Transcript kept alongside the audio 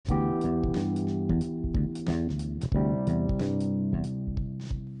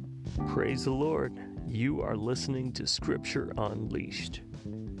Praise the Lord. You are listening to Scripture Unleashed.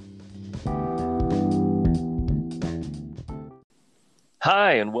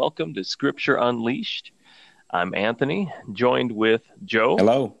 Hi, and welcome to Scripture Unleashed. I'm Anthony, joined with Joe.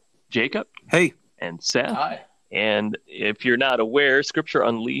 Hello. Jacob. Hey. And Seth. Hi. And if you're not aware, Scripture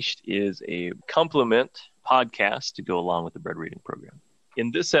Unleashed is a complement podcast to go along with the Bread Reading Program. In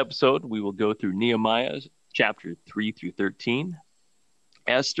this episode, we will go through Nehemiah chapter 3 through 13,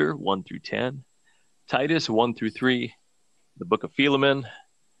 Esther 1 through 10, Titus 1 through 3, the book of Philemon,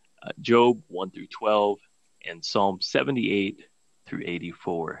 Job 1 through 12, and Psalm 78 through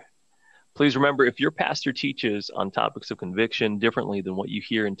 84. Please remember, if your pastor teaches on topics of conviction differently than what you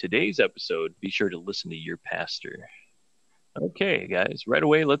hear in today's episode, be sure to listen to your pastor. Okay, guys, right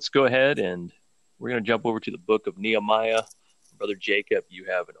away, let's go ahead and we're going to jump over to the book of Nehemiah. Brother Jacob, you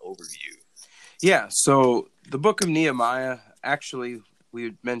have an overview. Yeah, so the book of Nehemiah, actually,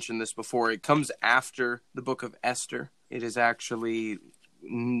 we mentioned this before, it comes after the book of Esther. It is actually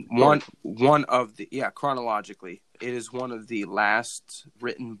one of the, chronologically, it is one of the last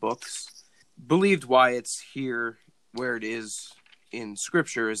written books. Believed why it's here where it is in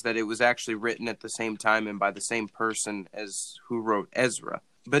Scripture is that it was actually written at the same time and by the same person as who wrote Ezra.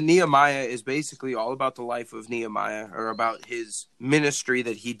 But Nehemiah is basically all about the life of Nehemiah, or about his ministry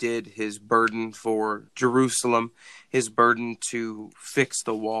that he did, his burden for Jerusalem, his burden to fix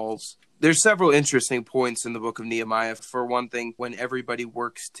the walls. There's several interesting points in the book of Nehemiah. For one thing, when everybody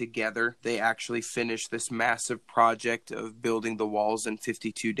works together, they actually finish this massive project of building the walls in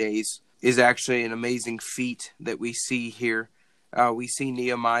 52 days. Is actually an amazing feat that we see here. We see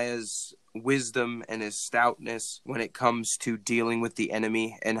Nehemiah's wisdom and his stoutness when it comes to dealing with the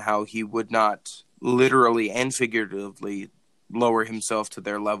enemy, and how he would not literally and figuratively lower himself to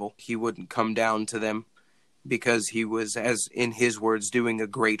their level. He wouldn't come down to them because he was, as in his words, doing a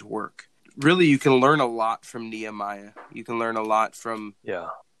great work. Really, you can learn a lot from Nehemiah. You can learn a lot from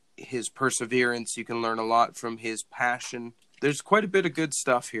his perseverance. You can learn a lot from his passion. There's quite a bit of good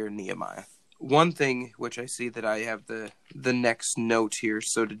stuff here in Nehemiah. One thing, which I see that I have the next note here,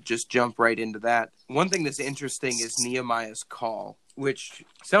 so to just jump right into that. One thing that's interesting is Nehemiah's call, which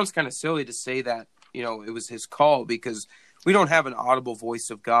sounds kind of silly to say that, it was his call, because we don't have an audible voice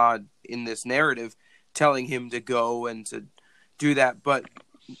of God in this narrative telling him to go and to do that. But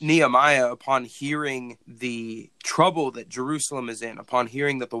Nehemiah, upon hearing the trouble that Jerusalem is in, upon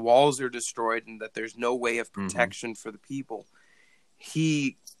hearing that the walls are destroyed and that there's no way of protection for the people,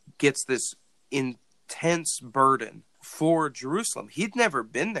 he gets this intense burden for Jerusalem. He'd never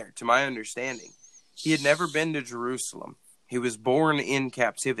been there, to my understanding. He had never been to Jerusalem. He was born in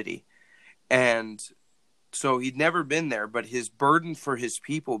captivity, and so he'd never been there, but his burden for his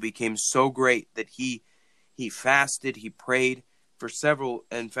people became so great that he fasted, he prayed for several.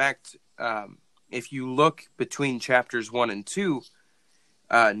 In fact, if you look between chapters 1 and 2,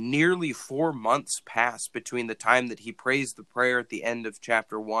 nearly 4 months passed between the time that he prays the prayer at the end of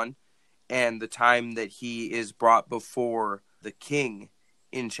chapter 1 and the time that he is brought before the king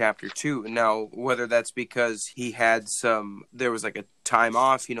in chapter 2. Now, whether that's because he had there was like a time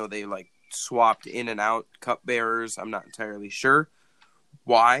off, they like swapped in and out cupbearers, I'm not entirely sure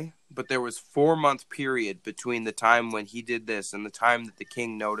why, but there was 4-month period between the time when he did this and the time that the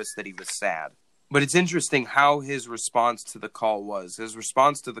king noticed that he was sad. But it's interesting how his response to the call was. His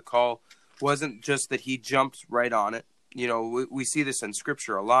response to the call wasn't just that he jumped right on it. We see this in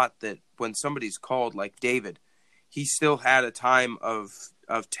Scripture a lot, that when somebody's called, like David, he still had a time of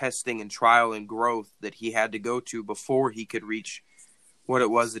testing and trial and growth that he had to go to before he could reach what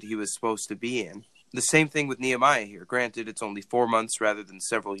it was that he was supposed to be in. The same thing with Nehemiah here. Granted, it's only 4 months rather than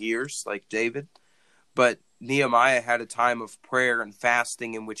several years, like David. But Nehemiah had a time of prayer and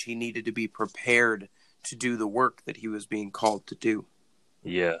fasting in which he needed to be prepared to do the work that he was being called to do.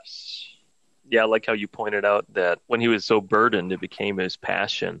 Yes. Yeah, I like how you pointed out that when he was so burdened, it became his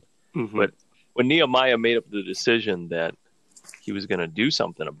passion. Mm-hmm. But when Nehemiah made up the decision that he was going to do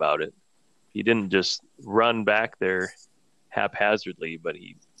something about it, he didn't just run back there haphazardly, but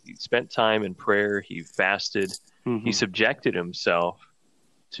he spent time in prayer, he fasted, he subjected himself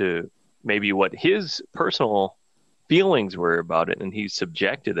to maybe what his personal feelings were about it, and he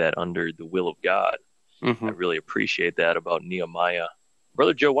subjected that under the will of God. I really appreciate that about Nehemiah.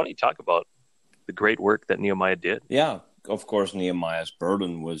 Brother Joe, why don't you talk about the great work that Nehemiah did? Yeah, of course, Nehemiah's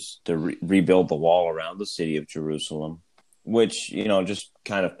burden was to rebuild the wall around the city of Jerusalem, which, just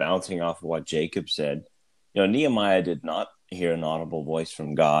kind of bouncing off of what Jacob said, Nehemiah did not hear an audible voice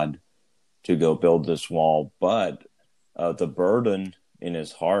from God to go build this wall, but the burden in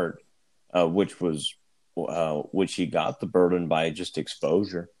his heart, which he got the burden by just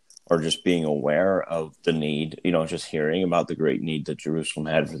exposure. or just being aware of the need, just hearing about the great need that Jerusalem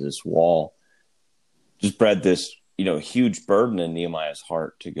had for this wall, just bred this, huge burden in Nehemiah's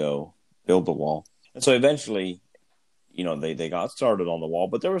heart to go build the wall. And so eventually, they got started on the wall,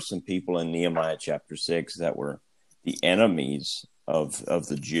 but there were some people in Nehemiah chapter 6 that were the enemies of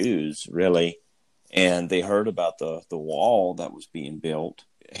the Jews, really. And they heard about the wall that was being built.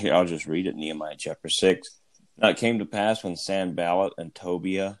 Here, I'll just read it, Nehemiah chapter 6. Now it came to pass when Sanballat and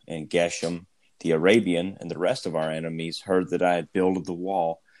Tobiah and Geshem, the Arabian, and the rest of our enemies heard that I had builded the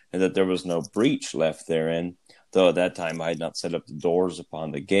wall, and that there was no breach left therein, though at that time I had not set up the doors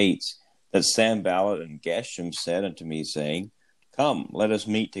upon the gates, that Sanballat and Geshem said unto me, saying, Come, let us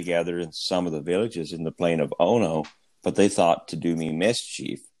meet together in some of the villages in the plain of Ono. But they thought to do me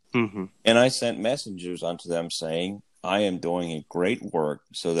mischief. Mm-hmm. And I sent messengers unto them, saying, I am doing a great work,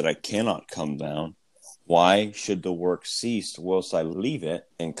 so that I cannot come down. Why should the work cease whilst I leave it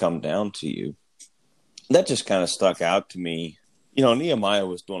and come down to you? That just kind of stuck out to me. Nehemiah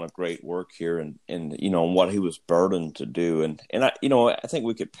was doing a great work here, and what he was burdened to do. And I think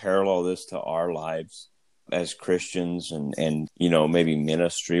we could parallel this to our lives as Christians and maybe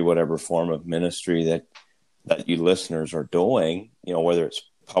ministry, whatever form of ministry that you listeners are doing, whether it's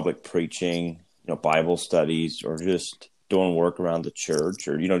public preaching, Bible studies, or just doing work around the church,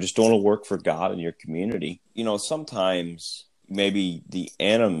 or, just doing a work for God in your community. Sometimes maybe the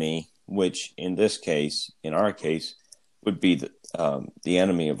enemy, which in our case, would be the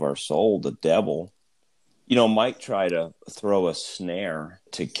enemy of our soul, the devil, might try to throw a snare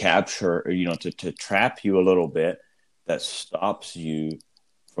to capture, or, to trap you a little bit that stops you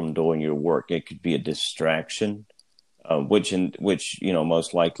from doing your work. It could be a distraction, which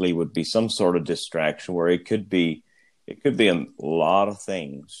most likely would be some sort of distraction, where it could be a lot of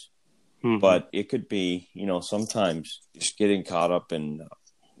things, but it could be, sometimes just getting caught up in,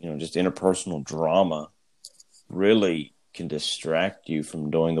 just interpersonal drama really can distract you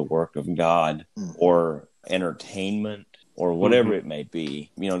from doing the work of God, or entertainment, or whatever it may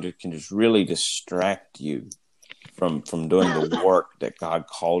be. It can just really distract you from doing the work that God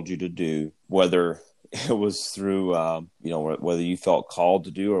called you to do, whether it was through, whether you felt called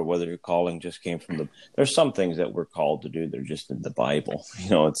to do, or whether your calling just came from there's some things that we're called to do. They're just in the Bible.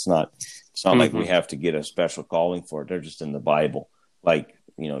 It's not like we have to get a special calling for it. They're just in the Bible. Like,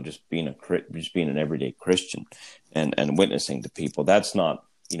 just being an everyday Christian and witnessing to people. That's not,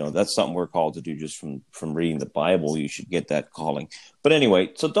 that's something we're called to do just from reading the Bible. You should get that calling. But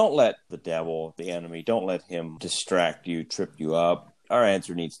anyway, so don't let the devil, the enemy, don't let him distract you, trip you up. Our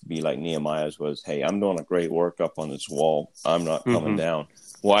answer needs to be like Nehemiah's was, hey, I'm doing a great work up on this wall. I'm not coming down.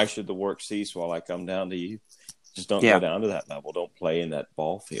 Why should the work cease while I come down to you? Just don't go down to that level. Don't play in that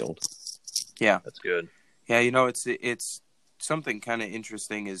ball field. Yeah. That's good. Yeah, it's something kind of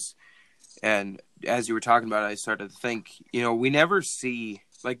interesting is, and as you were talking about it, I started to think, we never see,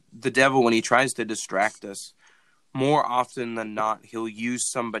 like, the devil, when he tries to distract us, more often than not, he'll use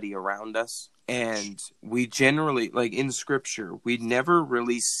somebody around us. And we generally, like in Scripture, we never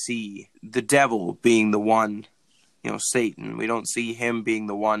really see the devil being the one, Satan. We don't see him being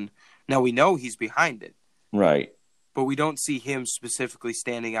the one. Now, we know he's behind it. Right. But we don't see him specifically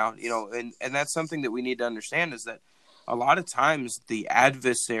standing out, and that's something that we need to understand, is that a lot of times the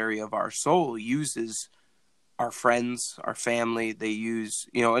adversary of our soul uses our friends, our family. They use,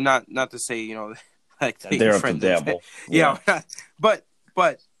 and not to say, like they're the devil. Yeah. but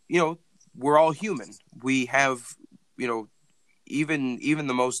we're all human. We have, even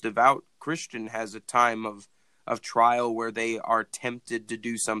the most devout Christian has a time of trial where they are tempted to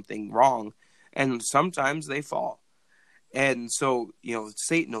do something wrong, and sometimes they fall. And so,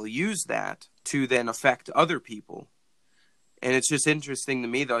 Satan will use that to then affect other people. And it's just interesting to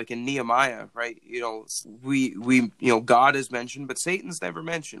me that, like in Nehemiah, right, we God is mentioned, but Satan's never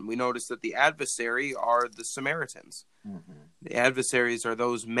mentioned. We notice that the adversary are the Samaritans. Mm-hmm. The adversaries are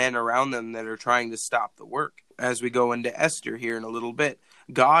those men around them that are trying to stop the work. As we go into Esther here in a little bit,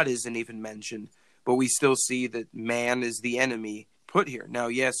 God isn't even mentioned, but we still see that man is the enemy put here. Now,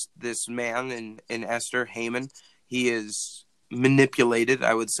 yes, this man in Esther, Haman, he is manipulated,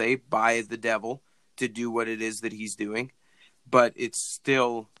 I would say, by the devil to do what it is that he's doing. But it's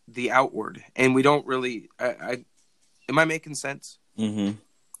still the outward, and we don't really. Am I making sense? Mm-hmm.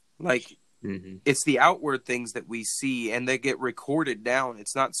 Like, it's the outward things that we see, and they get recorded down.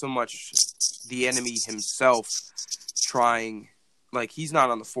 It's not so much the enemy himself trying. Like, he's not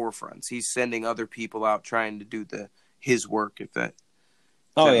on the forefront. He's sending other people out trying to do his work. If that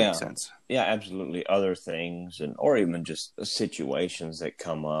makes sense. Yeah, absolutely. Other things, or even just situations that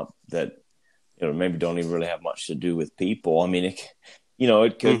come up that maybe don't even really have much to do with people. I mean,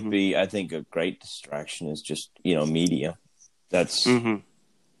 It could be, I think a great distraction is just, media. That's, I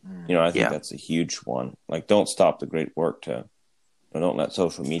think that's a huge one. Like, don't stop the great work don't let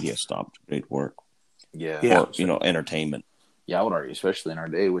social media stop the great work. Yeah. Or, entertainment. Yeah, I would argue, especially in our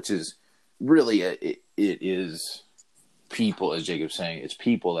day, which is really, it is people, as Jacob's saying, it's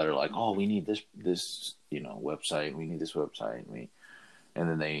people that are like, oh, we need this website, we need this website, and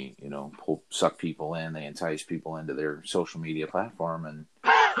then they, suck people in, they entice people into their social media platform, and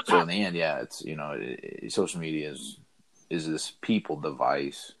so in the end, it's social media is this people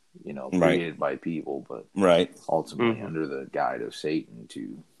device, created by people, but ultimately under the guide of Satan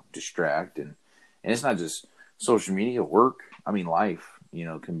to distract, and it's not just social media, work. I mean, life,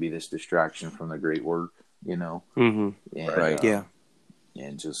 can be this distraction from the great work, and,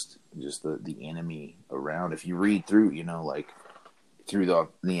 and just the enemy around. If you read through, like through the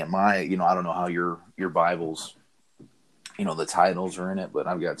Nehemiah, I don't know how your Bibles, the titles are in it, but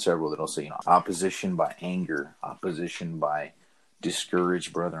I've got several that'll say, opposition by anger, opposition by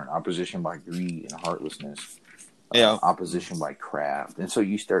discouraged brethren, opposition by greed and heartlessness, opposition by craft. And so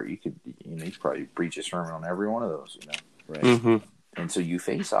you could probably preach a sermon on every one of those, right? And so you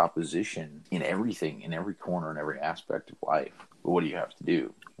face opposition in everything, in every corner, in every aspect of life. But what do you have to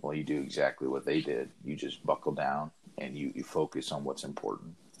do? Well, you do exactly what they did. You just buckle down and you focus on what's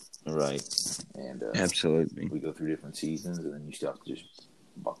important. Right. And absolutely. We go through different seasons, and then you still have to just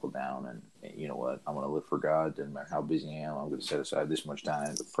buckle down and you know what? I'm going to live for God. Doesn't matter how busy I am. I'm going to set aside this much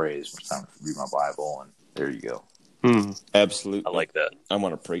time to pray, this much time to read my Bible, and there you go. Absolutely. I like that. I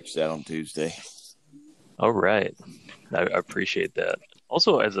want to preach that on Tuesday. All right. I appreciate that.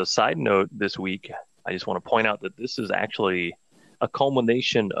 Also, as a side note this week, I just want to point out that this is actually a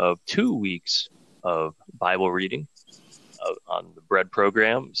culmination of 2 weeks of Bible reading on the Bread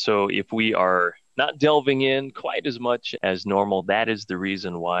program. So if we are not delving in quite as much as normal, that is the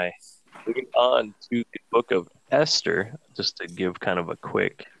reason why. Moving on to the book of Esther, just to give kind of a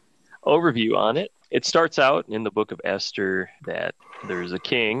quick overview on it. It starts out in the book of Esther that there's a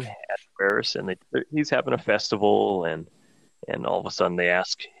king, Ahasuerus, and he's having a festival, and all of a sudden they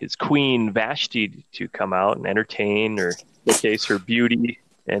ask his queen Vashti to come out and entertain or showcase her beauty.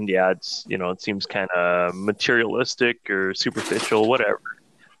 And it's it seems kind of materialistic or superficial, whatever.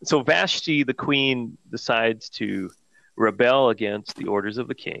 So Vashti, the queen, decides to rebel against the orders of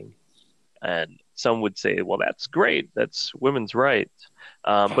the king. And some would say, well, that's great. That's women's rights.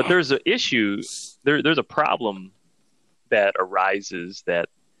 But there's an issue. There's a problem that arises that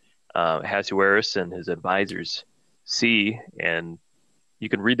Ahasuerus and his advisors see. And you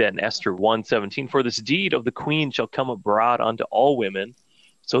can read that in Esther 1:17. For this deed of the queen shall come abroad unto all women,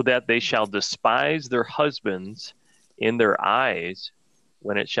 so that they shall despise their husbands in their eyes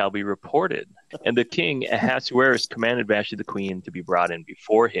when it shall be reported. And the king Ahasuerus commanded Vashti the queen to be brought in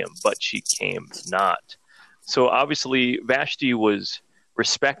before him, but she came not. So obviously Vashti was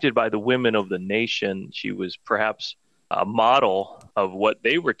respected by the women of the nation. She was perhaps a model of what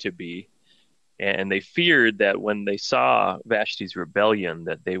they were to be. And they feared that when they saw Vashti's rebellion,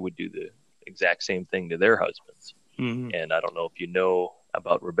 that they would do the exact same thing to their husbands. And I don't know if you know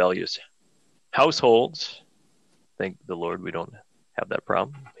about rebellious households. Thank the Lord we don't have that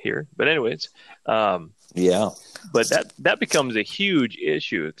problem here. But anyways, but that becomes a huge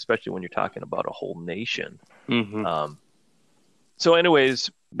issue, especially when you're talking about a whole nation. So anyways,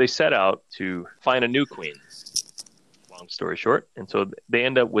 they set out to find a new queen. Long story short. And so they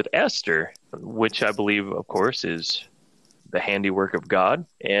end up with Esther, which I believe, of course, is the handiwork of God.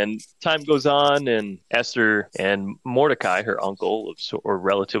 And time goes on, and Esther and Mordecai, her uncle or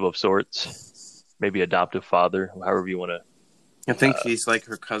relative of sorts, maybe adoptive father, however you want to. I think he's like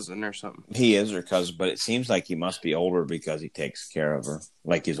her cousin or something. He is her cousin, but it seems like he must be older because he takes care of her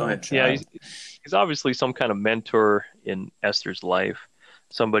like his own child. Yeah, he's obviously some kind of mentor in Esther's life,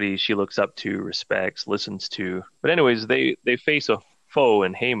 somebody she looks up to, respects, listens to. But anyways, they face a foe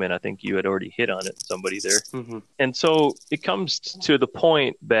in Haman. I think you had already hit on it, somebody there. And so it comes to the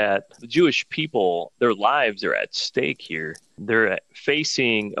point that the Jewish people, their lives are at stake here. They're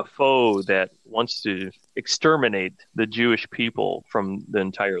facing a foe that wants to exterminate the Jewish people from the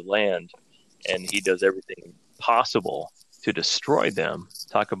entire land. And he does everything possible to destroy them.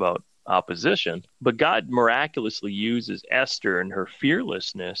 Talk about opposition. But God miraculously uses Esther and her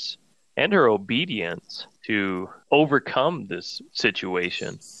fearlessness and her obedience to overcome this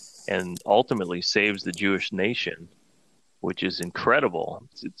situation and ultimately saves the Jewish nation, which is incredible.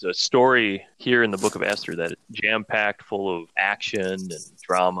 It's a story here in the book of Esther that is jam-packed, full of action and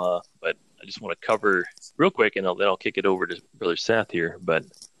drama. But I just want to cover real quick, and then I'll kick it over to Brother Seth here. But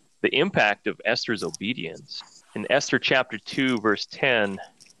the impact of Esther's obedience in Esther chapter 2, verse 10,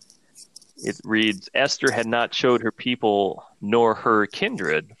 it reads, Esther had not showed her people nor her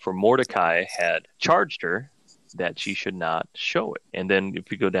kindred, for Mordecai had charged her that she should not show it. And then if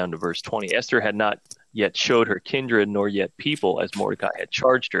we go down to verse 20, Esther had not yet showed her kindred nor yet people, as Mordecai had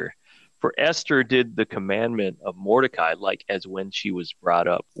charged her. For Esther did the commandment of Mordecai, like as when she was brought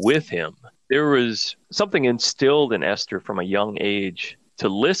up with him. There was something instilled in Esther from a young age to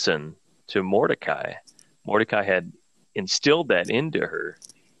listen to Mordecai. Mordecai had instilled that into her,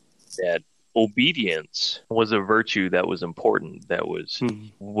 that obedience was a virtue that was important, that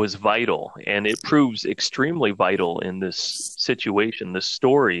was vital. And it proves extremely vital in this situation, this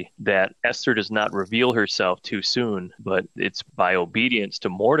story, that Esther does not reveal herself too soon, but it's by obedience to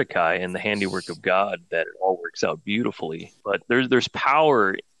Mordecai and the handiwork of God that it all works out beautifully. But there's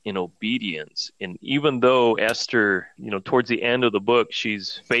power in obedience. And even though Esther, towards the end of the book,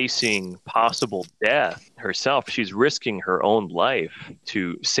 she's facing possible death herself, she's risking her own life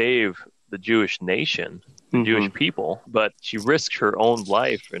to save the Jewish nation, the Jewish people, but she risks her own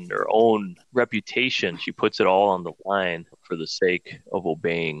life and her own reputation. She puts it all on the line for the sake of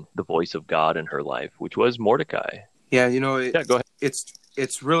obeying the voice of God in her life, which was Mordecai. Yeah, Go ahead.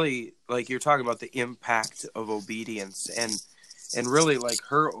 It's really like you're talking about the impact of obedience and really like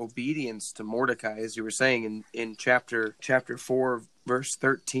her obedience to Mordecai, as you were saying in chapter 4, verse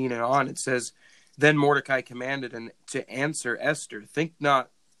 13 and on, it says, Then Mordecai commanded to answer Esther, Think not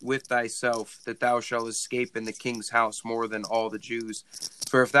with thyself that thou shalt escape in the king's house more than all the Jews.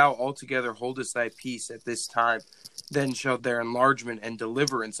 For if thou altogether holdest thy peace at this time, then shall their enlargement and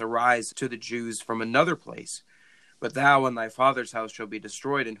deliverance arise to the Jews from another place. But thou and thy father's house shall be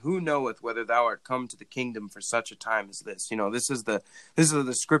destroyed, and who knoweth whether thou art come to the kingdom for such a time as this? This is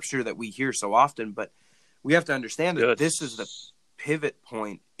the scripture that we hear so often, but we have to understand that this is the pivot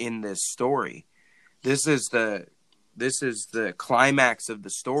point in this story. This is the climax of the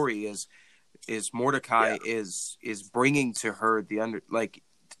story is Mordecai is bringing to her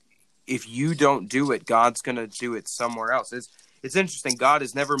if you don't do it, God's going to do it somewhere else. It's interesting. God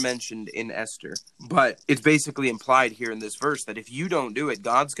is never mentioned in Esther, but it's basically implied here in this verse that if you don't do it,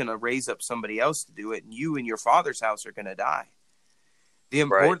 God's going to raise up somebody else to do it, and you and your father's house are going to die.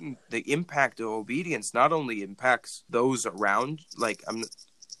 The impact of obedience not only impacts those around,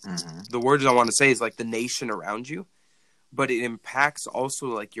 the words I want to say is like the nation around you, but it impacts also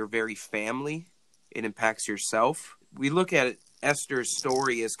like your very family. It impacts yourself. We look at Esther's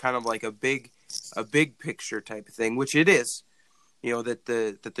story as kind of like a big picture type of thing, which it is. That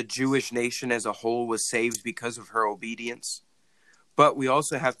the Jewish nation as a whole was saved because of her obedience. But we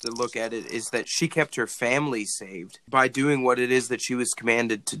also have to look at it is that she kept her family saved by doing what it is that she was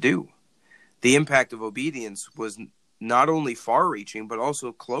commanded to do. The impact of obedience was not only far-reaching, but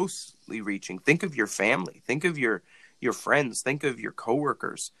also closely reaching. Think of your family. Think of your friends. Think of your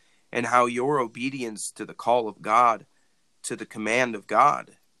coworkers and how your obedience to the call of God, to the command of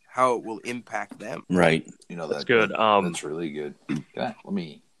God, how it will impact them. Right. That's good. That's really good.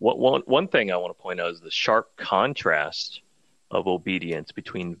 One thing I want to point out is the sharp contrast of obedience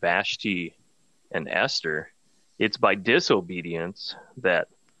between Vashti and Esther. It's by disobedience that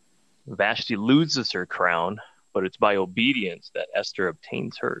Vashti loses her crown, but it's by obedience that Esther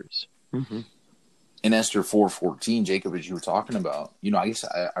obtains hers. Mm-hmm. In Esther 4:14, Jacob, as you were talking about, I guess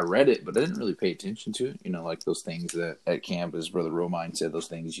I read it, but I didn't really pay attention to it. Like those things that at camp, as Brother Romine said, those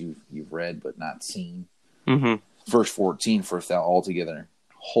things you've read but not seen. Mm-hmm. Verse 14, For if thou altogether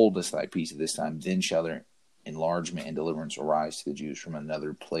holdest thy peace at this time, then shall their enlargement and deliverance arise to the Jews from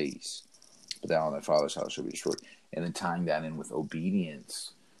another place. But thou and thy father's house shall be destroyed. And then tying that in with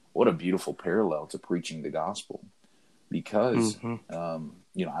obedience, what a beautiful parallel to preaching the gospel. Because,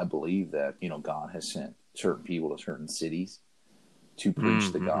 I believe that, God has sent certain people to certain cities to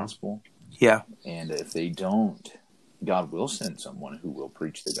preach the gospel. Yeah. And if they don't, God will send someone who will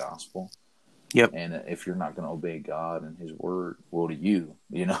preach the gospel. Yep. And if you're not going to obey God and his word, woe to you,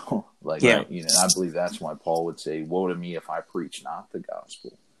 And I believe that's why Paul would say, woe to me if I preach not the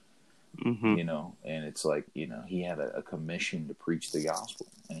gospel. Mm-hmm. And it's like, he had a commission to preach the gospel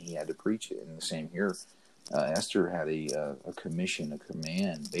and he had to preach it. And the same here. Esther had a commission, a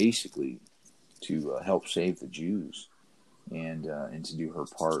command, basically, to help save the Jews and to do her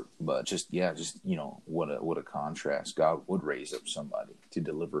part. But what a contrast! God would raise up somebody to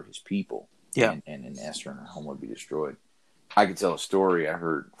deliver His people, and Esther and her home would be destroyed. I could tell a story I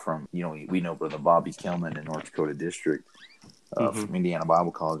heard from we know Brother Bobby Kelman in North Dakota District from Indiana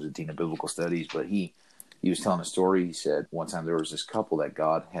Bible College, the Dean of Biblical Studies, but he was telling a story. He said one time there was this couple that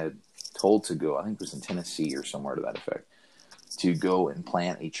God had told to go, I think it was in Tennessee or somewhere to that effect, to go and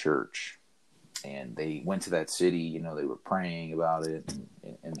plant a church. And they went to that city, you know, they were praying about it,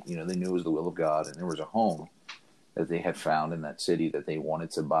 and you know, they knew it was the will of God, and there was a home that they had found in that city that they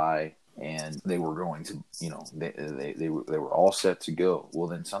wanted to buy, and they were going to, you know, they were all set to go. Well,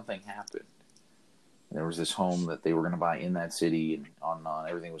 then something happened. There was this home that they were going to buy in that city, and on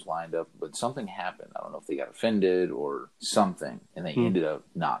everything was lined up, but something happened. I don't know if they got offended or something, and they ended up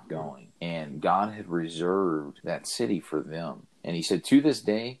not going. And God had reserved that city for them. And he said, to this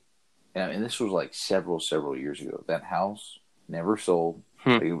day, and this was like several years ago, that house never sold.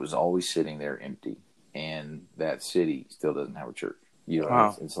 Like, it was always sitting there empty. And that city still doesn't have a church. You know,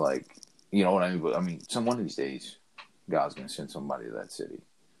 wow. It's like, you know what I mean? But I mean, one of these days, God's going to send somebody to that city.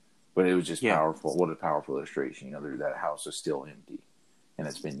 But it was just powerful. What a powerful illustration. You know, that house is still empty. And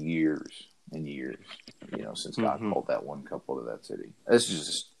it's been years and years, you know, since God called that one couple to that city. This is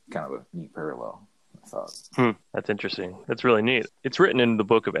just kind of a neat parallel, I thought. That's interesting. That's really neat. It's written in the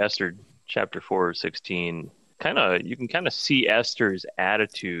book of Esther, chapter 4:16. You can kind of see Esther's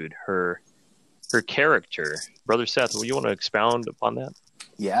attitude, her character. Brother Seth, will you want to expound upon that?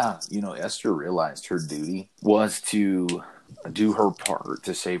 Yeah, you know, Esther realized her duty was to do her part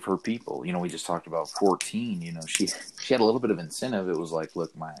to save her people. You know, we just talked about 14. You know, she had a little bit of incentive. It was like,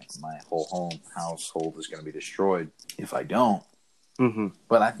 look, my whole household is going to be destroyed if I don't.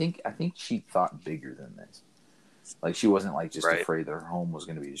 But I think she thought bigger than this. Like, she wasn't like just afraid that her home was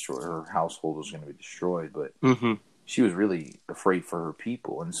going to be destroyed, her household was going to be destroyed, but she was really afraid for her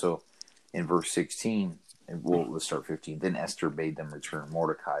people. And so in verse 16, and let's start 15. Then Esther bade them return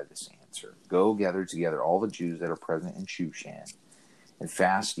Mordecai this answer: go gather together all the Jews that are present in Shushan, and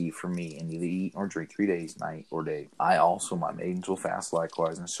fast ye for me, and neither eat nor drink 3 days, night or day. I also, my maidens, will fast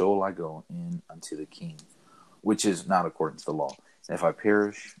likewise, and so will I go in unto the king, which is not according to the law. And if I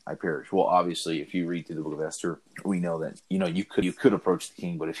perish, I perish. Well, obviously, if you read through the book of Esther, we know that, you know, you could approach the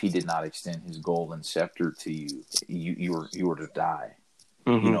king, but if he did not extend his golden scepter to you, you were to die.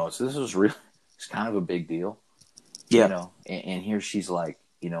 You know, so this was really, it's kind of a big deal. You know, and here she's like,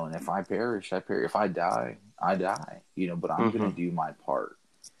 you know, and if I perish, I perish. If I die, I die. You know, but I'm going to do my part.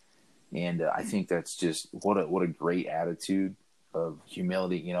 And I think that's just what a great attitude of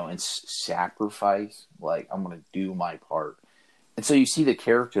humility, you know, and sacrifice. Like, I'm going to do my part. And so you see the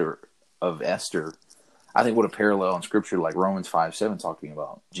character of Esther. I think what a parallel in Scripture, like Romans 5:7, talking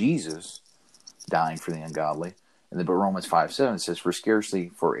about Jesus dying for the ungodly. And then, but Romans 5:7 says, for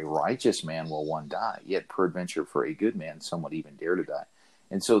scarcely for a righteous man will one die, yet peradventure for a good man some would even dare to die.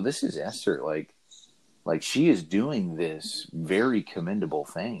 And so this is Esther, like she is doing this very commendable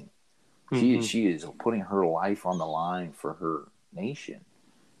thing. She is putting her life on the line for her nation.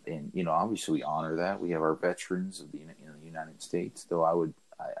 And, you know, obviously we honor that. We have our veterans of the United States, though I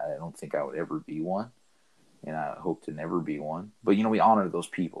don't think I would ever be one, and I hope to never be one. But, you know, we honor those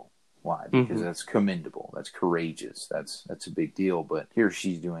people. Why? Because that's commendable. That's courageous. That's a big deal. But here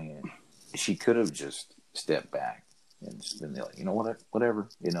she's doing it. She could have just stepped back and just been like, you know what, whatever,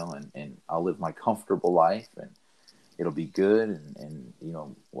 you know, and I'll live my comfortable life, and it'll be good. And you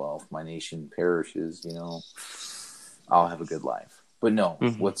know, well, if my nation perishes, you know, I'll have a good life. But no,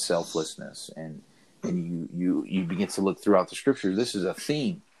 with selflessness, and you begin to look throughout the Scripture. This is a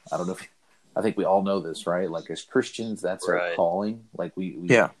theme. I don't know if I think we all know this, right? Like, as Christians, that's our calling. Like, we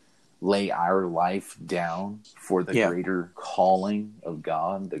lay our life down for the greater calling of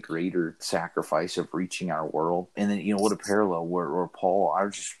God, the greater sacrifice of reaching our world. And then, you know, what a parallel where Paul, I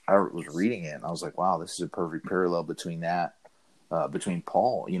was reading it and I was like, wow, this is a perfect parallel between that. Between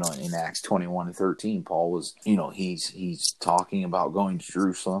Paul, you know, in Acts 21:13, Paul was, you know, he's talking about going to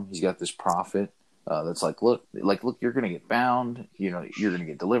Jerusalem. He's got this prophet that's like, look, you're going to get bound. You know, you're going to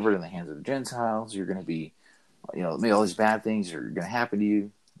get delivered in the hands of the Gentiles. You're going to be, you know, all these bad things are going to happen to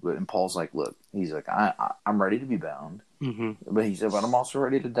you. And Paul's like, look, he's like, I'm ready to be bound. But he said, but I'm also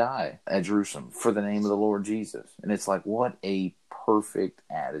ready to die at Jerusalem for the name of the Lord Jesus. And it's like, what a perfect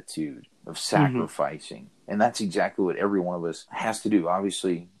attitude of sacrificing. And that's exactly what every one of us has to do.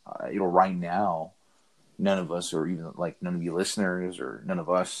 Obviously, you know, right now, none of us, or even like none of you listeners, or none of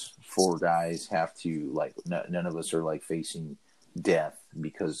us four guys have to, like, none of us are like facing death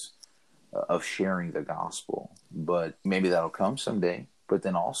because of sharing the gospel. But maybe that'll come someday. But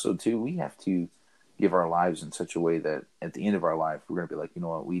then also, too, we have to give our lives in such a way that at the end of our life, we're going to be like, you know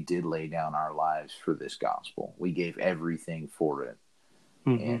what, we did lay down our lives for this gospel. We gave everything for it.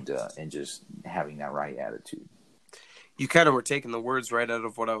 And just having that right attitude. You kind of were taking the words right out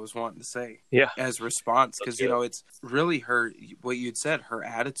of what I was wanting to say as response. Because, you know, it's really what you'd said, her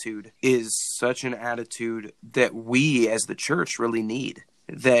attitude is such an attitude that we as the church really need.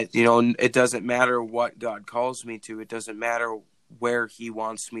 That, you know, it doesn't matter what God calls me to. It doesn't matter where he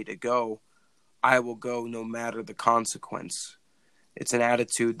wants me to go. I will go no matter the consequence. It's an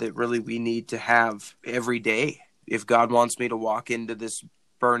attitude that really we need to have every day. If God wants me to walk into this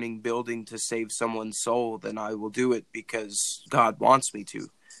burning building to save someone's soul, then I will do it because God wants me to.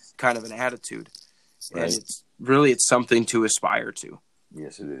 Kind of an attitude. Right. And it's something to aspire to.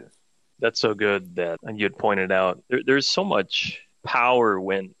 Yes, it is. That's so good that you had pointed out. There's so much power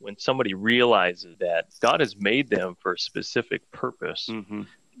when somebody realizes that God has made them for a specific purpose. Mm-hmm.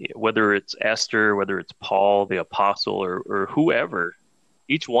 Whether it's Esther, whether it's Paul, the apostle, or whoever,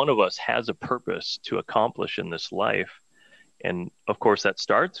 each one of us has a purpose to accomplish in this life. And of course, that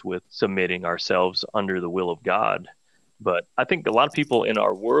starts with submitting ourselves under the will of God. But I think a lot of people in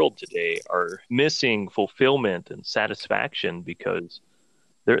our world today are missing fulfillment and satisfaction because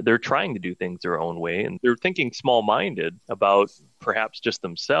they're trying to do things their own way, and they're thinking small-minded about perhaps just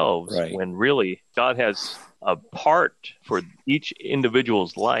themselves, Right. when really God has a part for each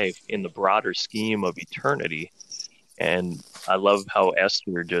individual's life in the broader scheme of eternity. And I love how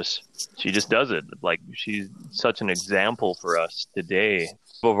Esther she just does it. Like, she's such an example for us today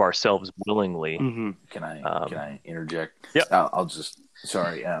of ourselves willingly. Mm-hmm. Can I interject? Yeah. I'll just,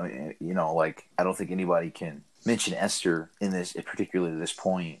 sorry. I don't think anybody can mention Esther in this, particularly at this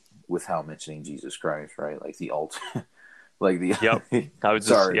point, without mentioning Jesus Christ, right? Like the ultimate, like the. Yep. I was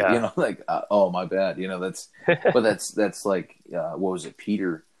sorry, just, yeah. oh my bad. But that's like, what was it?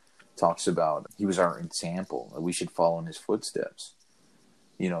 Peter talks about, he was our example. We should follow in his footsteps.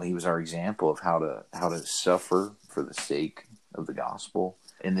 He was our example of how to suffer for the sake of the gospel.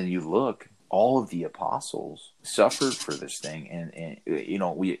 And then you look, all of the apostles suffered for this thing,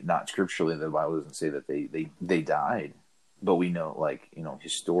 and we, not scripturally, the Bible doesn't say that they died, but we know,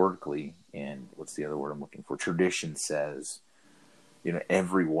 historically, and what's the other word I'm looking for? Tradition says,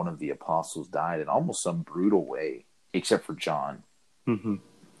 every one of the apostles died in almost some brutal way, except for John. Mm-hmm.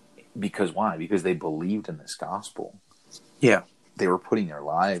 Because why? Because they believed in this gospel. Yeah. They were putting their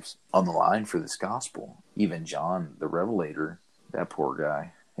lives on the line for this gospel. Even John, the Revelator, that poor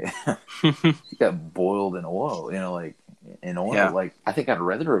guy, he got boiled in oil, in oil. Yeah. Like, I think I'd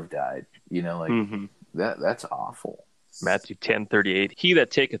rather have died, Mm-hmm. that's awful. Matthew 10:38, he that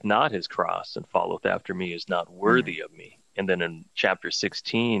taketh not his cross and followeth after me is not worthy of me. And then in chapter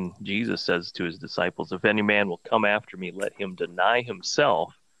 16, Jesus says to his disciples, if any man will come after me, let him deny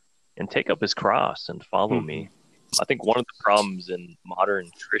himself and take up his cross and follow me. I think one of the problems in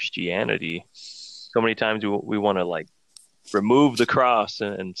modern Christianity, so many times we want to remove the cross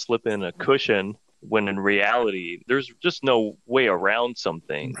and slip in a cushion, when in reality there's just no way around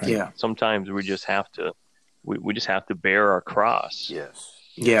something. Right. Yeah. Sometimes we just have to we just have to bear our cross. Yes.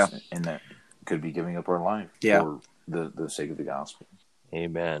 Yeah. And that could be giving up our life for the sake of the gospel.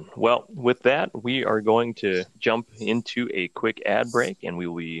 Amen. Well, with that, we are going to jump into a quick ad break, and we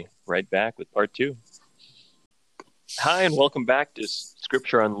will be right back with part 2. Hi, and welcome back to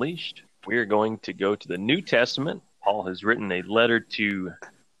Scripture Unleashed. We are going to go to the New Testament. Paul has written a letter to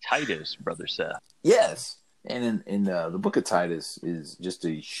Titus, Brother Seth. Yes. And in the book of Titus is just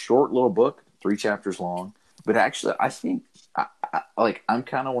a short little book, 3 chapters long. But actually, I think I'm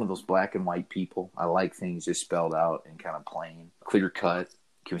kind of one of those black and white people. I like things just spelled out and kind of plain, clear cut.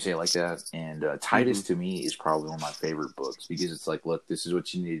 Can we say it like that? And Titus to me is probably one of my favorite books, because it's like, look, this is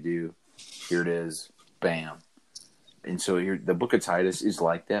what you need to do. Here it is. Bam. And so here, the book of Titus is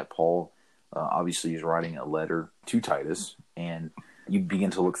like that. Paul obviously is writing a letter to Titus, and you begin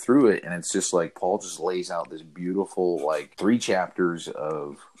to look through it, and it's just like Paul just lays out this beautiful 3 chapters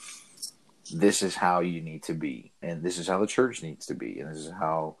of, this is how you need to be, and this is how the church needs to be, and this is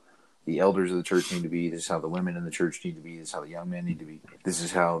how the elders of the church need to be, this is how the women in the church need to be, this is how the young men need to be, this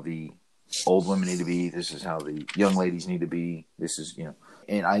is how the old women need to be, this is how the young ladies need to be, this is,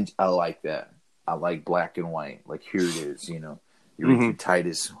 and I like that. I like black and white. Like, here it is, you read through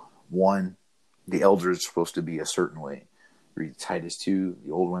Titus 1, the elders are supposed to be a certain way. Read Titus 2,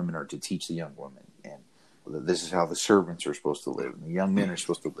 the old women are to teach the young women, and this is how the servants are supposed to live, and the young men are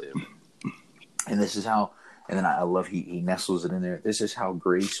supposed to live. And this is how, and then I love he nestles it in there. This is how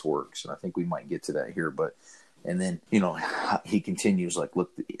grace works. And I think we might get to that here. But, and then, he continues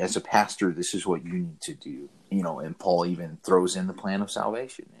look, as a pastor, this is what you need to do. And Paul even throws in the plan of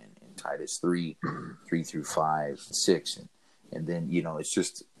salvation in Titus 3 through 5, 6. And then, it's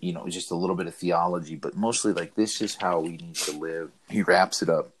just, just a little bit of theology, but mostly this is how we need to live. He wraps it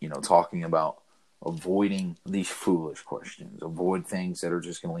up, talking about avoiding these foolish questions, avoid things that are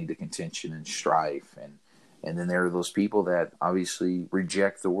just going to lead to contention and strife. And then there are those people that obviously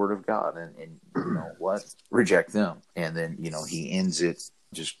reject the word of God, and reject them. And then, he ends it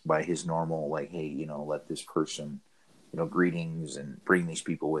just by his normal, hey, let this person greetings and bring these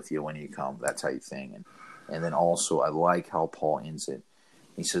people with you when you come, that type thing. And then also, I like how Paul ends it.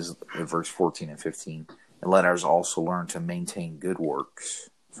 He says in verse 14 and 15, and let us also learn to maintain good works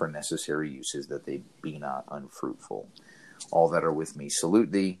for necessary uses, that they be not unfruitful. All that are with me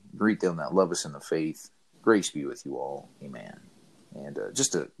salute thee. Greet them that love us in the faith. Grace be with you all. Amen. And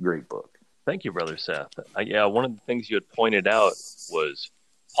just a great book. Thank you, Brother Seth. One of the things you had pointed out was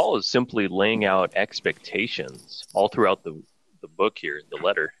Paul is simply laying out expectations all throughout the book here, the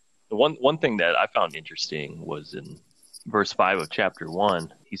letter. The one thing that I found interesting was in verse 5 of chapter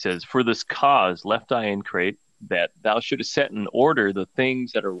 1. He says, for this cause left I in Crete, that thou shouldest set in order the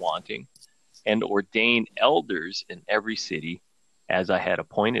things that are wanting, and ordain elders in every city, as I had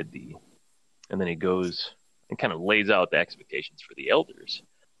appointed thee. And then he goes and kind of lays out the expectations for the elders.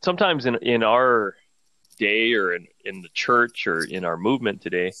 Sometimes in our day, or in the church, or in our movement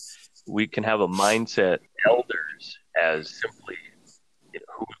today, we can have a mindset elders as simply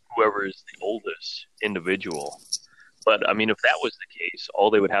whoever is the oldest individual. But I mean, if that was the case, all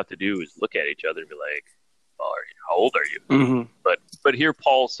they would have to do is look at each other and be like, well, how old are you? Mm-hmm. But here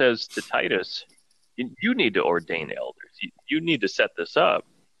Paul says to Titus, you need to ordain elders. You need to set this up.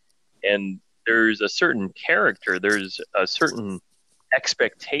 And there's a certain character, there's a certain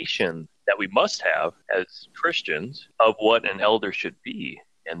expectation that we must have as Christians of what an elder should be.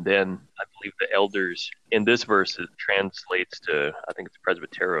 And then I believe the elders in this verse, it translates to, I think it's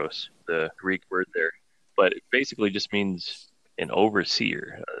presbyteros, the Greek word there. But it basically just means an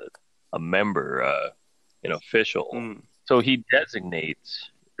overseer, a member, an official. So he designates,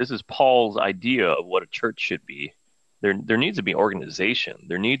 this is Paul's idea of what a church should be. There needs to be organization.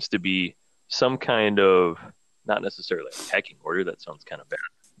 There needs to be some kind of, not necessarily a pecking order, that sounds kind of bad,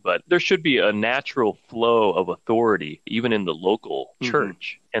 but there should be a natural flow of authority, even in the local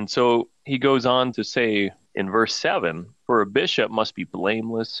church. And so he goes on to say in verse 7, for a bishop must be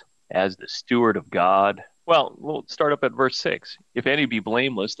blameless as the steward of God. Well, we'll start up at verse 6. If any be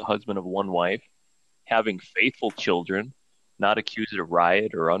blameless, the husband of one wife, having faithful children, not accused of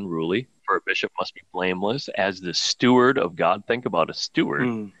riot or unruly. For a bishop must be blameless as the steward of God. Think about a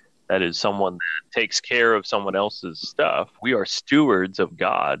steward. That is someone that takes care of someone else's stuff. We are stewards of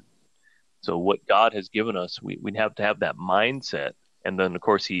God. So what God has given us, we'd have to have that mindset. And then, of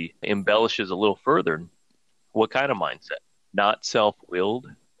course, he embellishes a little further. What kind of mindset? Not self-willed,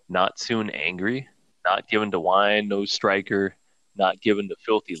 not soon angry, not given to wine, no striker, not given to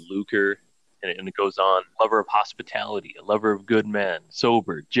filthy lucre. And it goes on, lover of hospitality, a lover of good men,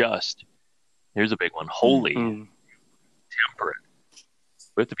 sober, just. Here's a big one, holy, temperate.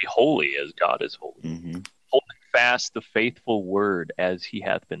 We have to be holy as God is holy. Holding fast the faithful word as he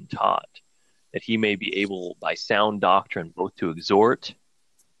hath been taught, that he may be able by sound doctrine both to exhort,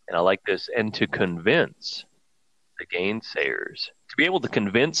 and I like this, and to convince the gainsayers. To be able to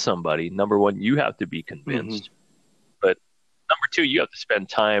convince somebody, number one, you have to be convinced. But number two, you have to spend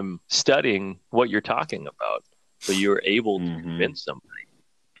time studying what you're talking about, so you're able to convince somebody.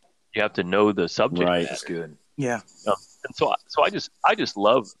 You have to know the subject matter. That's good. Yeah. And so I just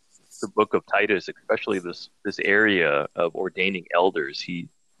love the book of Titus, especially this area of ordaining elders. He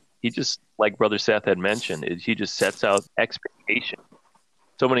just, like Brother Seth had mentioned, he just sets out expectation.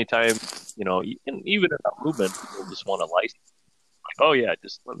 So many times, and even in our movement, people just want a license. Like, oh yeah,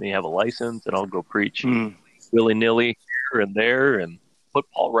 just let me have a license and I'll go preach willy-nilly here and there. And but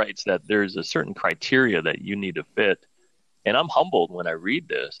Paul writes that there's a certain criteria that you need to fit. And I'm humbled when I read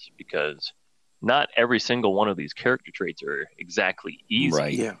this, because not every single one of these character traits are exactly easy.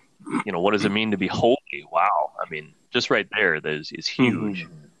 Right. Yeah. What does it mean to be holy? Wow. I mean, just right there, that is huge.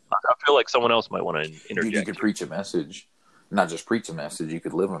 I feel like someone else might want to interject. You could preach a message, not just preach a message. You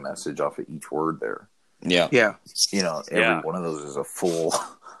could live a message off of each word there. Yeah. Yeah. Every one of those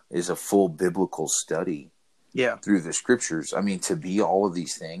is a full biblical study. Yeah. Through the scriptures. I mean, to be all of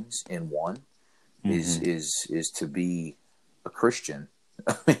these things in one is to be a Christian.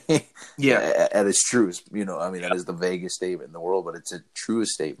 Yeah. At its truest, that is the vaguest statement in the world, but it's a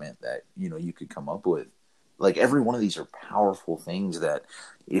truest statement that, you could come up with. Like, every one of these are powerful things that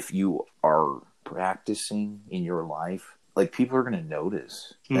if you are practicing in your life, like, people are going to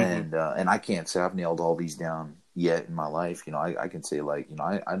notice. And I can't say I've nailed all these down yet in my life. I can say, like,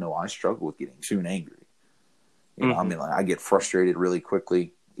 I know I struggle with getting soon angry. I get frustrated really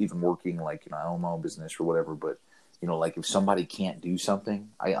quickly, even working, like, I own my own business or whatever, but like, if somebody can't do something,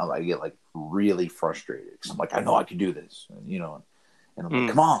 I get, like, really frustrated, because I'm like, I know I can do this, and I'm like,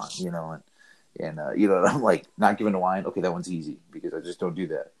 come on, and I'm like, not giving a wine. Okay, that one's easy, because I just don't do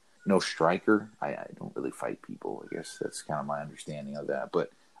that. No striker. I don't really fight people. I guess that's kind of my understanding of that. But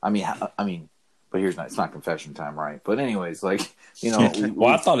I mean, But it's not confession time, right? But anyways, like, you know,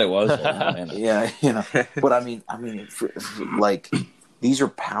 Well, I thought it was for a minute. yeah, you know, but I mean, like, these are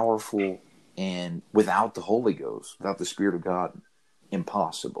powerful, and without the Holy Ghost, without the Spirit of God,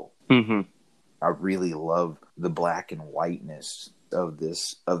 impossible. Mm-hmm. I really love the black and whiteness of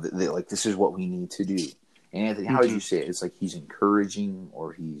this, like, this is what we need to do. And Anthony, how did you say it? It's like he's encouraging,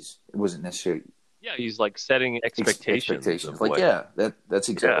 or it wasn't necessarily. Yeah, he's like setting expectations. Like, that's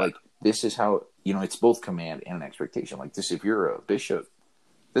exactly, like, this is how, you know, it's both command and an expectation. Like, this, if you're a bishop,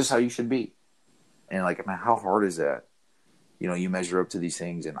 this is how you should be. And like, man, how hard is that? You know, you measure up to these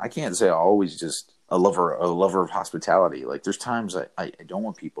things, and I can't say I always just a lover of hospitality. Like, there's times I don't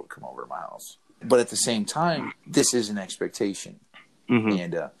want people to come over to my house, but at the same time, this is an expectation.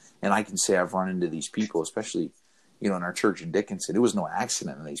 Mm-hmm. And I can say I've run into these people, especially, you know, in our church in Dickinson. It was no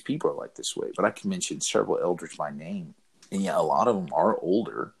accident that these people are like this way. But I can mention several elders by name, and yeah, a lot of them are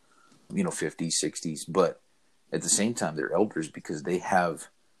older, you know, 50s, 60s, but at the same time, they're elders because they have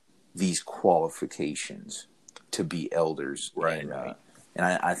these qualifications to be elders. Right. And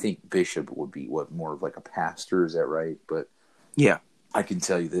I think bishop would be more of like a pastor. Is that right? But Yeah. I can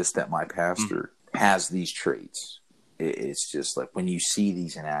tell you this, that my pastor has these traits. It's just like when you see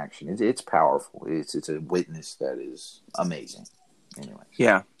these in action, it's powerful. It's a witness that is amazing. Anyway.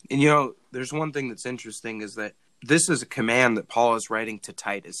 Yeah. And, you know, there's one thing that's interesting is that this is a command that Paul is writing to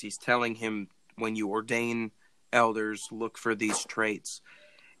Titus. He's telling him, when you ordain elders, look for these traits.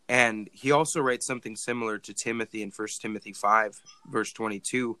 And he also writes something similar to Timothy in 1 Timothy 5, verse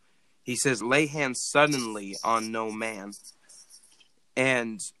 22. He says, lay hands suddenly on no man.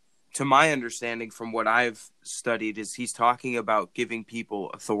 And to my understanding, from what I've studied, is he's talking about giving people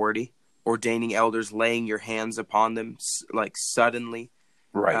authority, ordaining elders, laying your hands upon them, like suddenly.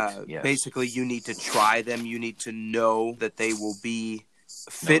 Right. Yes. Basically, you need to try them. You need to know that they will be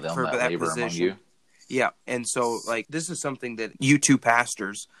fit for that position. Yeah. And so, like, this is something that you two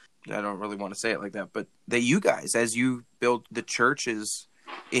pastors, I don't really want to say it like that, but that you guys, as you build the churches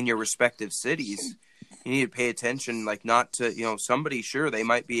in your respective cities, you need to pay attention, like, not to, you know, somebody, sure, they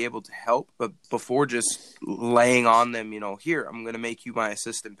might be able to help, but before just laying on them, you know, here, I'm going to make you my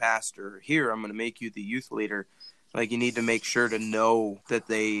assistant pastor. Here, I'm going to make you the youth leader. Like, you need to make sure to know that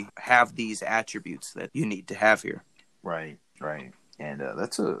they have these attributes that you need to have here. Right. And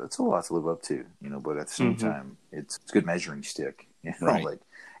that's a lot to live up to, you know, but at the same time, it's a good measuring stick. You know, Right. like,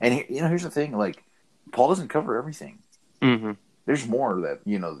 and, you know, here's the thing, like, Paul doesn't cover everything. Mm-hmm. There's more that,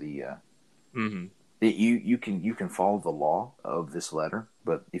 you know, you can follow the law of this letter,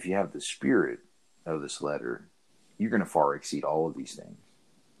 but if you have the spirit of this letter, you're going to far exceed all of these things.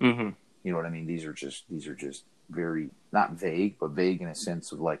 Mm-hmm. You know what I mean? These are just very, not vague, but vague in a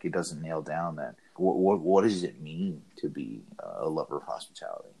sense of, like, it doesn't nail down that what does it mean to be a lover of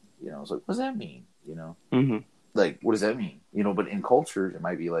hospitality? You know, it's like, what does that mean? You know, like, what does that mean? You know, but in cultures, it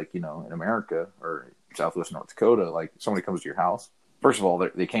might be like, you know, in America or Southwest North Dakota, like, somebody comes to your house. First of all,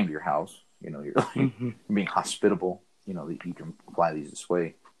 they came to your house. You know, you're like, being hospitable. You know, you can apply these this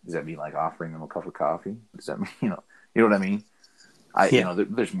way. Does that mean like offering them a cup of coffee? Does that mean, you know what I mean? You know,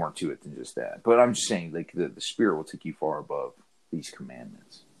 there's more to it than just that. But I'm just saying, like, the Spirit will take you far above these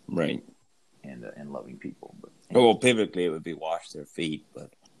commandments, Right. And loving people. But well, biblically, it would be wash their feet, but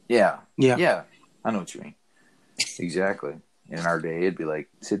yeah, I know what you mean. Exactly. In our day, it'd be like,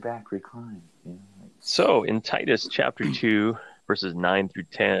 sit back, recline. You know, like, So in Titus chapter 2, verses 9 through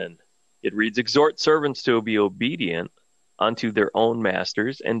 10, it reads, exhort servants to be obedient unto their own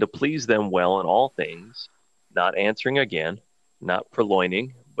masters, and to please them well in all things, not answering again, not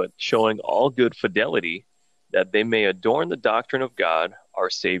purloining, but showing all good fidelity, that they may adorn the doctrine of God, our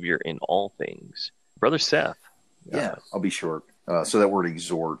Savior, in all things. Brother Seth. Yeah, I'll be short. So that word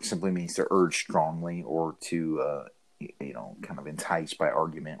exhort simply means to urge strongly, or to, you know, kind of entice by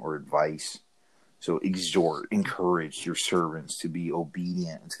argument or advice. So exhort, encourage your servants to be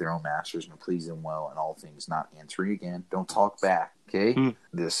obedient to their own masters and to please them well in all things, not answering again. Don't talk back, okay?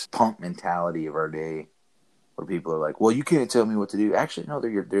 This punk mentality of our day, where people are like, well, you can't tell me what to do. Actually, no,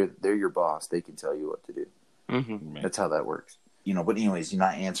 they're your boss. They can tell you what to do. That's how that works. You know, but anyways, you're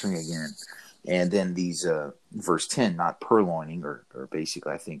not answering again. And then these, verse 10, not purloining, or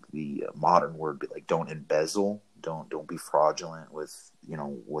basically I think the modern word would be like, don't embezzle. Don't be fraudulent with, you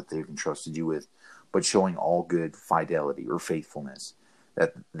know, what they've entrusted you with, but showing all good fidelity or faithfulness,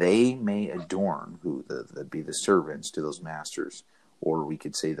 that they may adorn that be the servants to those masters, or we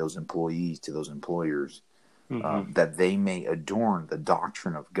could say those employees to those employers, that they may adorn the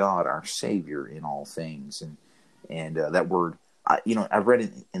doctrine of God, our Savior, in all things. And that word, I've read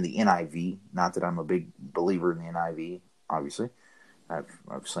it in the NIV, not that I'm a big believer in the NIV, obviously,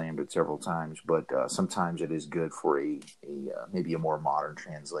 I've slammed it several times, but sometimes it is good for a maybe a more modern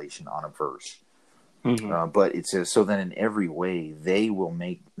translation on a verse. But it says, so that in every way they will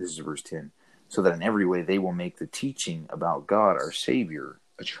make, this is verse 10, so that in every way they will make the teaching about God, our Savior,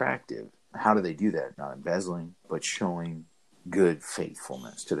 attractive. How do they do that? Not embezzling, but showing good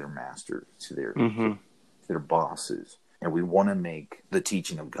faithfulness to their master, to their bosses. And we want to make the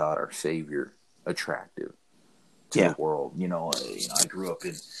teaching of God, our Savior, attractive to the world. I grew up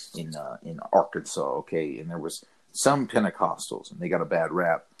in Arkansas, okay, and there was some Pentecostals, and they got a bad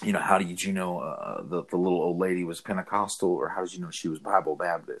rap. How did you know the little old lady was Pentecostal, or how did you know she was Bible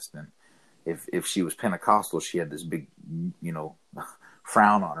Baptist? And if she was Pentecostal, she had this big,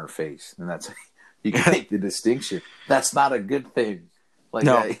 frown on her face, and that's you can make the distinction. That's not a good thing. Like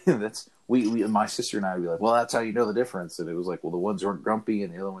no. That's we my sister and I would be like, well, that's how you know the difference. And it was like, well, the ones aren't grumpy,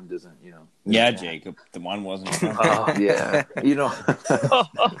 and the other one doesn't. Yeah, Jacob, the one wasn't grumpy. Oh yeah,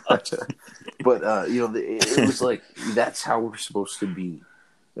 But it was like that's how we're supposed to be.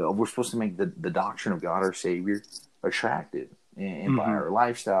 We're supposed to make the doctrine of God, our Savior, attractive, and by our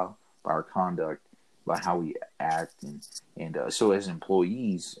lifestyle, by our conduct, by how we act, and so as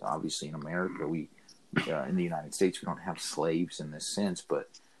employees, obviously in America, we in the United States we don't have slaves in this sense, but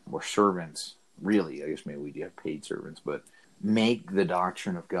we're servants. Really, I guess maybe we do have paid servants, but make the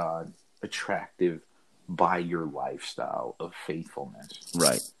doctrine of God attractive by your lifestyle of faithfulness.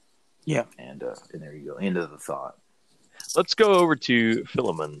 Right. Yeah. And there you go. End of the thought. Let's go over to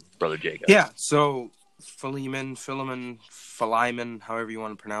Philemon, Brother Jacob. Yeah. So Philemon, however you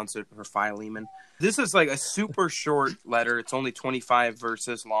want to pronounce it, or Philemon. This is like a super short letter. It's only 25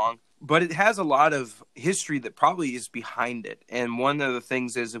 verses long, but it has a lot of history that probably is behind it. And one of the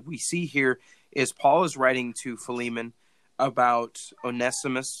things is that we see here is Paul is writing to Philemon about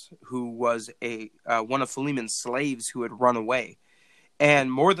Onesimus, who was one of Philemon's slaves who had run away.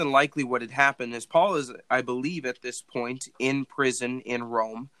 And more than likely what had happened is Paul is, I believe, at this point in prison in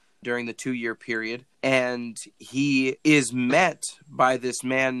Rome during the 2-year period. And he is met by this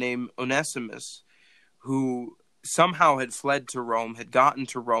man named Onesimus, who somehow had fled to Rome, had gotten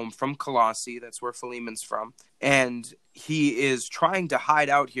to Rome from Colossae. That's where Philemon's from. And he is trying to hide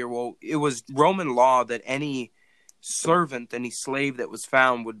out here. Well, it was Roman law that any servant, any slave that was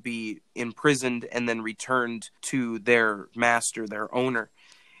found would be imprisoned and then returned to their master, their owner.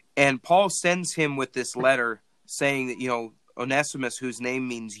 And Paul sends him with this letter saying that, Onesimus, whose name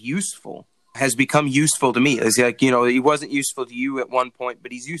means useful, has become useful to me. It's like, he wasn't useful to you at one point,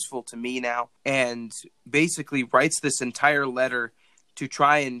 but he's useful to me now. And basically writes this entire letter to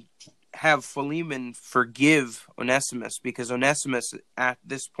try and have Philemon forgive Onesimus, because Onesimus at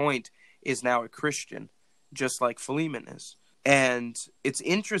this point is now a Christian, just like Philemon is. And it's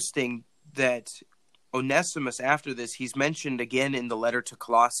interesting that Onesimus, after this, he's mentioned again in the letter to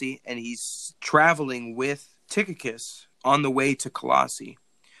Colossae, and he's traveling with Tychicus on the way to Colossae.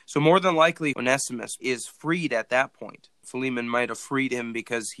 So more than likely, Onesimus is freed at that point. Philemon might have freed him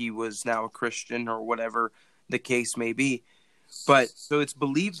because he was now a Christian, or whatever the case may be. But so it's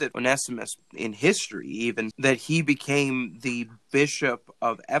believed that Onesimus, in history even, that he became the bishop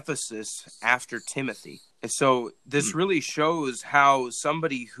of Ephesus after Timothy. And so this really shows how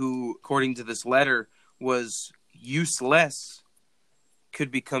somebody who, according to this letter, was useless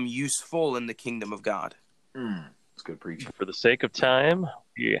could become useful in the kingdom of God. It's good preaching. For the sake of time,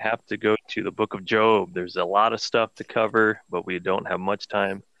 you have to go to the book of Job. There's a lot of stuff to cover, but we don't have much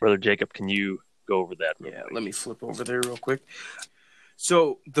time. Brother Jacob, can you go over that? Yeah, let me flip over there real quick.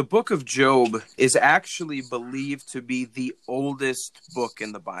 So the book of Job is actually believed to be the oldest book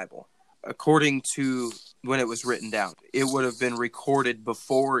in the Bible. According to when it was written down, it would have been recorded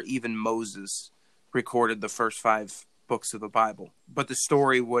before even Moses recorded the first 5 books of the Bible. But the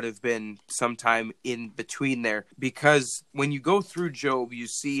story would have been sometime in between there, because when you go through Job, you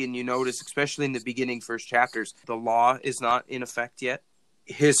see and you notice, especially in the beginning first chapters, the law is not in effect yet.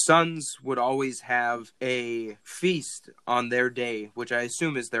 His sons would always have a feast on their day, which I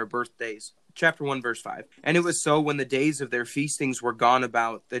assume is their birthdays. Chapter 1, verse 5. And it was so, when the days of their feastings were gone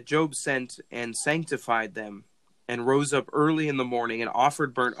about, that Job sent and sanctified them, and rose up early in the morning, and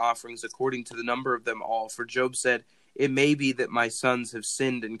offered burnt offerings according to the number of them all. For Job said, it may be that my sons have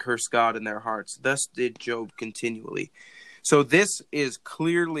sinned and cursed God in their hearts. Thus did Job continually. So this is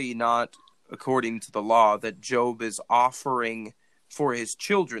clearly not according to the law, that Job is offering for his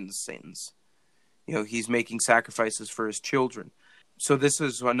children's sins. He's making sacrifices for his children. So this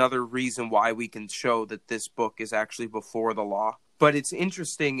is another reason why we can show that this book is actually before the law. But it's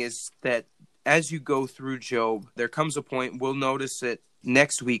interesting is that as you go through Job, there comes a point, we'll notice it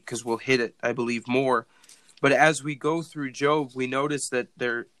next week because we'll hit it, I believe, more, But as we go through Job, we notice that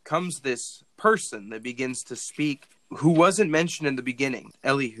there comes this person that begins to speak who wasn't mentioned in the beginning,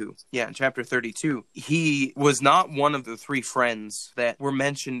 Elihu. Yeah, in chapter 32. He was not one of the three friends that were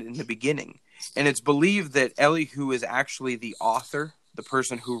mentioned in the beginning. And it's believed that Elihu is actually the author, the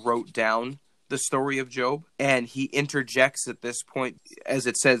person who wrote down the story of Job. And he interjects at this point, as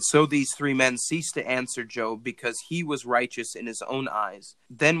it says, "So these three men ceased to answer Job because he was righteous in his own eyes.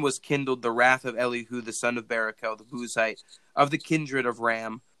 Then was kindled the wrath of Elihu, the son of Barachel, the Buzite, of the kindred of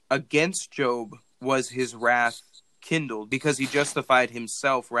Ram. Against Job was his wrath kindled because he justified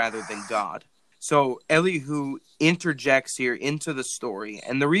himself rather than God." So Elihu interjects here into the story.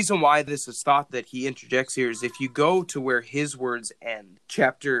 And the reason why this is thought that he interjects here is if you go to where his words end,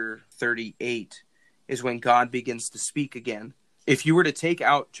 chapter 38 is when God begins to speak again. If you were to take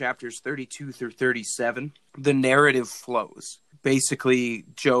out chapters 32 through 37, the narrative flows. Basically,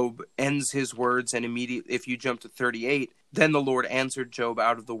 Job ends his words, and immediately, if you jump to 38, then the Lord answered Job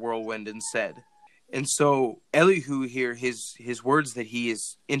out of the whirlwind and said. And so Elihu here, his words that he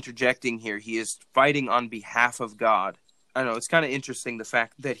is interjecting here, he is fighting on behalf of God. I know, it's kind of interesting the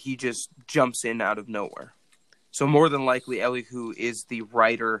fact that he just jumps in out of nowhere. So more than likely, Elihu is the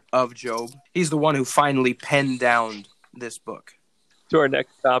writer of Job. He's the one who finally penned down this book. To our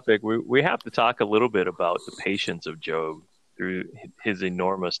next topic, we have to talk a little bit about the patience of Job through his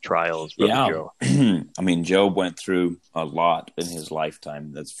enormous trials. Joe. I mean, Job went through a lot in his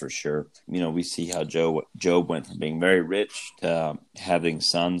lifetime, that's for sure. We see how Job went from being very rich to having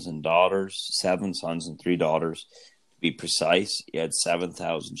sons and daughters, 7 sons and 3 daughters. To be precise, he had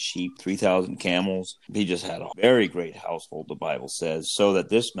 7,000 sheep, 3,000 camels. He just had a very great household, the Bible says, so that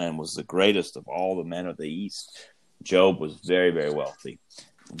this man was the greatest of all the men of the East. Job was very, very wealthy,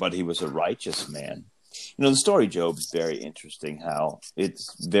 but he was a righteous man. The story of Job is very interesting. How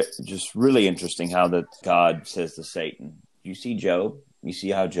it's just really interesting how that God says to Satan, "You see Job? You see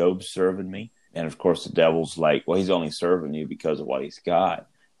how Job's serving me?" And of course, the devil's like, "Well, he's only serving you because of what he's got,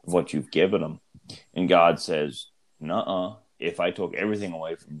 of what you've given him." And God says, "Nuh-uh. If I took everything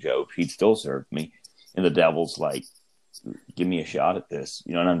away from Job, he'd still serve me." And the devil's like, "Give me a shot at this."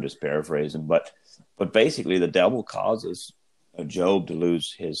 And I'm just paraphrasing, but basically, the devil causes Job to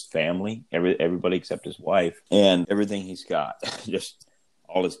lose his family, everybody except his wife, and everything he's got. Just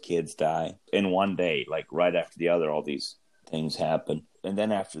all his kids die in one day, like right after the other. All these things happen, and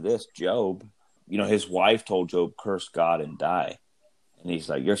then after this, Job, his wife told Job, "Curse God and die," and he's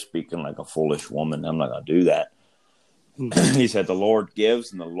like, "You're speaking like a foolish woman. I'm not going to do that." He said, "The Lord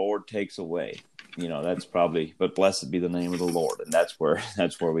gives and the Lord takes away." That's probably, but blessed be the name of the Lord, and that's where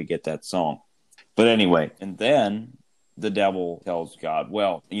we get that song. But anyway, and then the devil tells God,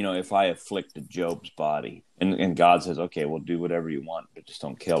 "Well, if I afflicted Job's body," and God says, "Okay, well, do whatever you want, but just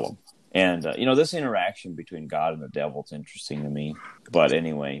don't kill him." And, this interaction between God and the devil is interesting to me. But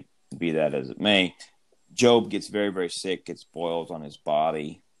anyway, be that as it may, Job gets very, very sick, gets boils on his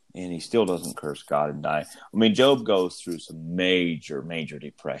body, and he still doesn't curse God and die. I mean, Job goes through some major, major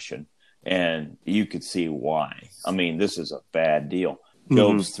depression, and you could see why. I mean, this is a bad deal.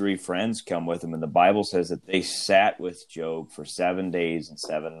 Job's 3 friends come with him, and the Bible says that they sat with Job for 7 days and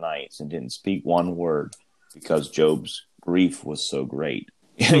 7 nights and didn't speak one word because Job's grief was so great.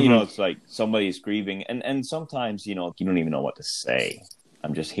 It's like somebody's grieving, and sometimes, you don't even know what to say.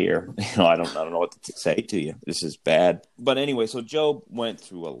 I'm just here. I don't know what to say to you. This is bad. But anyway, so Job went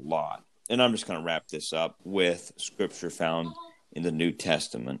through a lot, and I'm just going to wrap this up with scripture found in the New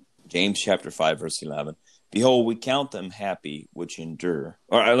Testament. James chapter 5, verse 11. "Behold, we count them happy which endure."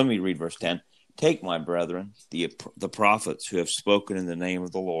 All right, let me read verse 10. "Take, my brethren, the prophets who have spoken in the name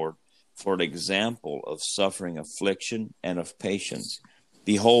of the Lord, for an example of suffering, affliction, and of patience.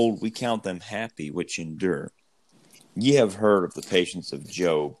 Behold, we count them happy which endure. Ye have heard of the patience of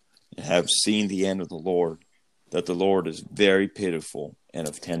Job, and have seen the end of the Lord, that the Lord is very pitiful and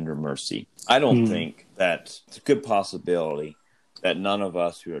of tender mercy." I don't think that it's a good possibility that none of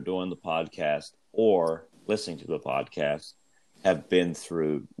us who are doing the podcast or listening to the podcast have been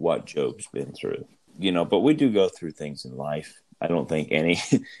through what Job's been through, but we do go through things in life. I don't think any,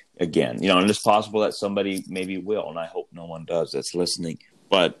 again, and it's possible that somebody maybe will, and I hope no one does that's listening,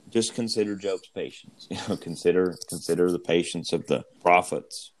 but just consider Job's patience. Consider the patience of the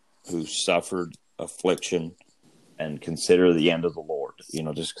prophets who suffered affliction, and consider the end of the Lord.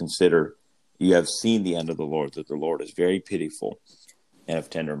 Just consider you have seen the end of the Lord, that the Lord is very pitiful and of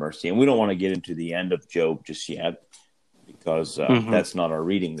tender mercy. And we don't want to get into the end of Job just yet, because that's not our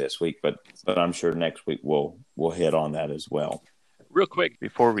reading this week. But I'm sure next week we'll hit on that as well. Real quick,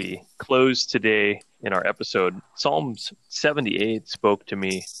 before we close today in our episode, Psalms 78 spoke to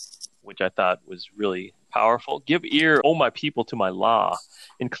me, which I thought was really Powerful. Give ear, O my people, to my law.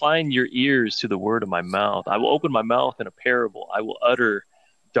 Incline your ears to the word of my mouth. I will open my mouth in a parable. I will utter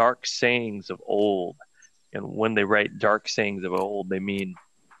dark sayings of old. And when they write dark sayings of old, they mean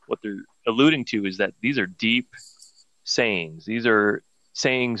what they're alluding to is that these are deep sayings. These are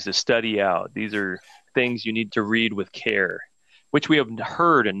sayings to study out. These are things you need to read with care, which we have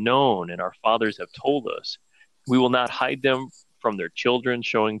heard and known, and our fathers have told us. We will not hide them from their children,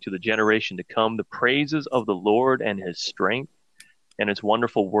 showing to the generation to come the praises of the Lord and his strength and his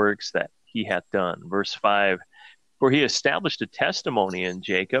wonderful works that he hath done. Verse 5, for he established a testimony in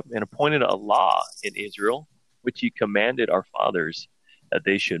Jacob and appointed a law in Israel, which he commanded our fathers, that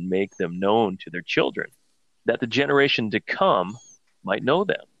they should make them known to their children, that the generation to come might know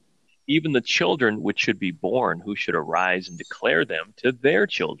them, even the children which should be born, who should arise and declare them to their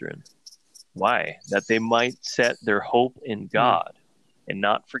children. Why? That they might set their hope in God and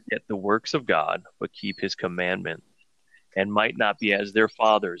not forget the works of God, but keep his commandment, and might not be as their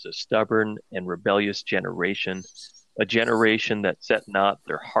fathers, a stubborn and rebellious generation, a generation that set not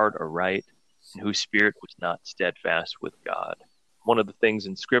their heart aright, and whose spirit was not steadfast with God. One of the things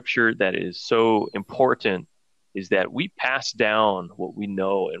in Scripture that is so important is that we pass down what we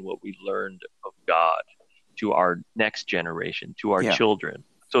know and what we learned of God to our next generation, to our children,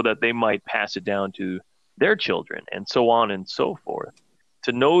 so that they might pass it down to their children, and so on and so forth.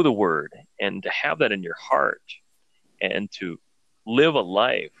 To know the word and to have that in your heart and to live a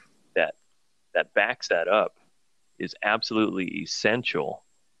life that backs that up is absolutely essential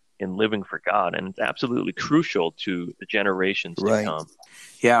in living for God, and it's absolutely crucial to the generations to come.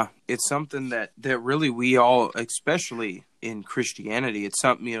 Yeah, it's something that really we all, especially in Christianity, it's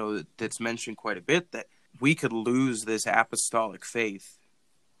something, that's mentioned quite a bit, that we could lose this apostolic faith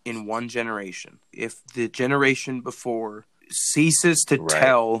in one generation. If the generation before ceases to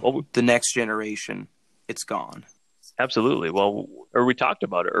tell the next generation, it's gone. Absolutely. Well, or we talked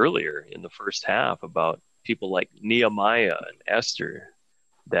about it earlier in the first half about people like Nehemiah and Esther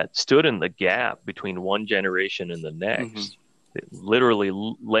that stood in the gap between one generation and the next, literally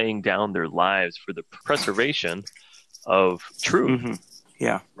laying down their lives for the preservation of truth.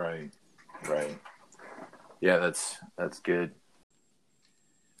 Yeah. Right. Yeah, that's good.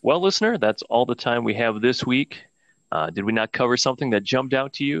 Well, listener, that's all the time we have this week. Did we not cover something that jumped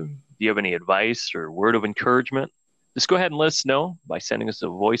out to you? Do you have any advice or word of encouragement? Just go ahead and let us know by sending us a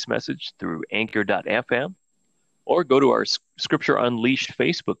voice message through anchor.fm, or go to our Scripture Unleashed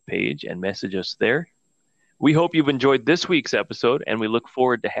Facebook page and message us there. We hope you've enjoyed this week's episode, and we look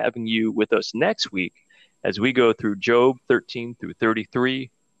forward to having you with us next week as we go through Job 13 through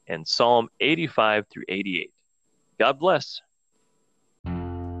 33 and Psalm 85 through 88. God bless.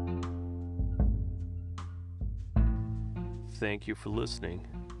 Thank you for listening.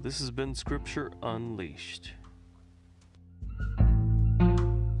 This has been Scripture Unleashed.